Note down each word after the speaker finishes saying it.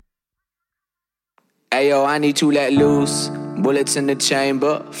Ayo, I need to let loose. Bullets in the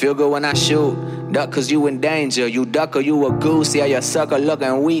chamber, feel good when I shoot. Duck cause you in danger, you duck or you a goose. Yeah, you sucker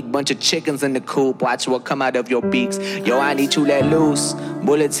looking weak, bunch of chickens in the coop. Watch what come out of your beaks. Yo, I need to let loose.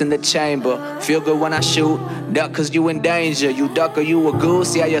 Bullets in the chamber, feel good when I shoot. Duck cause you in danger, you duck or you a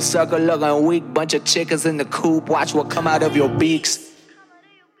goose. Yeah, you sucker looking weak, bunch of chickens in the coop. Watch what come out of your beaks.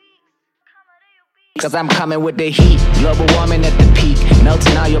 Cause I'm coming with the heat, global warming at the peak,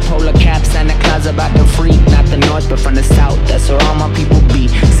 melting all your polar caps, Santa Claus about to freak. Not the north but from the south, that's where all my people be.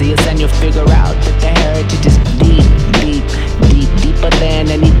 See us and you'll figure out that the heritage is deep, deep, deep, deeper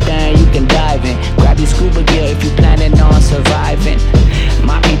than anything you can dive in. Grab your scuba gear if you planning on surviving.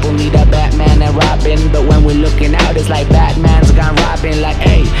 My people need a Batman and Robin, but when we're looking out it's like Batman's gone robbing. Like,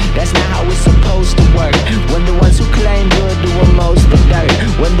 hey, that's not how it's supposed to work. When the ones who claim good do most the dirt,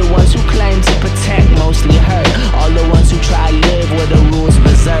 when the ones who claim to protect mostly hurt, all the ones who try live where the rules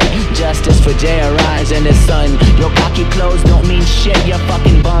berserk. Justice for J.R.I.'s and his son. Your cocky clothes don't mean shit, you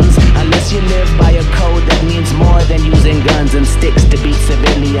fucking bums, unless you live by a code that means more than using guns and sticks to beat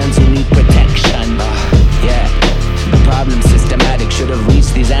civilians who need protection. Yeah, the problem's systematic. Should've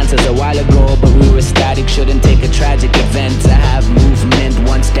reached these answers a while ago, but we were static. Shouldn't take a tragic event to have movement.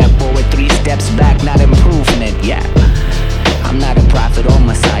 One step forward, 3 steps back, not improvement. Yeah, I'm not a prophet or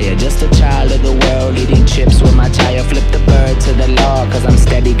messiah, just a child of the world, eating chips with my tire. Flip the bird to the law, cause I'm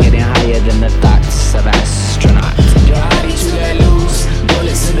steady getting higher than the thoughts of astronauts. Yo, I need to let loose,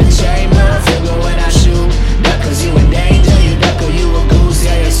 bullets in the chamber, feel good when I shoot. Duck cause you in danger, you duck or you a goose.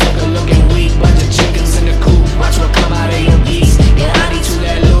 Yeah, you sucker looking weak, bunch of chickens in the coop. Watch what come out of your beast. Yeah, I need to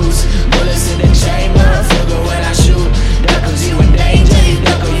let loose, bullets in the chamber, feel good when I shoot. Duck cause you in danger, you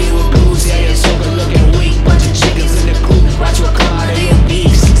duck or you a goose. Yeah, you sucker looking weak, bunch of chickens in the coop. Watch what come out of your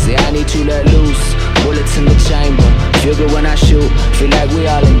beaks. See, I need to let loose, bullets in the chamber, feel good when I shoot. Feel like we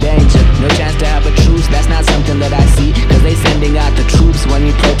all in danger, no chance to have a truce. That's not something that I see, cause they sending out the troops when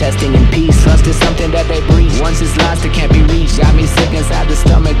you protesting in peace. Trust is something that they breathe, once it's lost it can't be reached. Got me sick inside the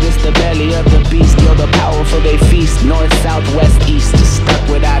stomach, this the belly of the beast. You're the powerful, they feast, north, south, west, east. Stuck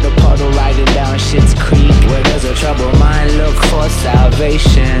without a puddle, riding down Shit's Creek. Where there's a troubled mind, look for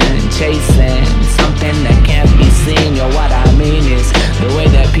salvation. Chasing something that can't be seen. Yo, what I mean is the way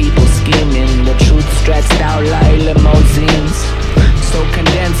that people scheming, the truth stretched out like limousines. So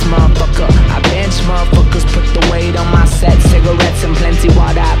condensed, motherfucker, I bench motherfuckers, put the weight on my set. Cigarettes and plenty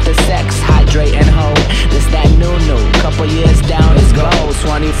water after sex, hydrate and hold. This that new, couple years down is gold.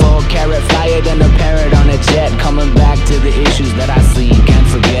 24 karat, flyer than a parrot on a jet. Coming back to the issues that I see, can't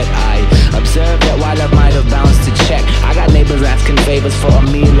forget. I observe that while I might have bounced to check, I got neighbors asking favors for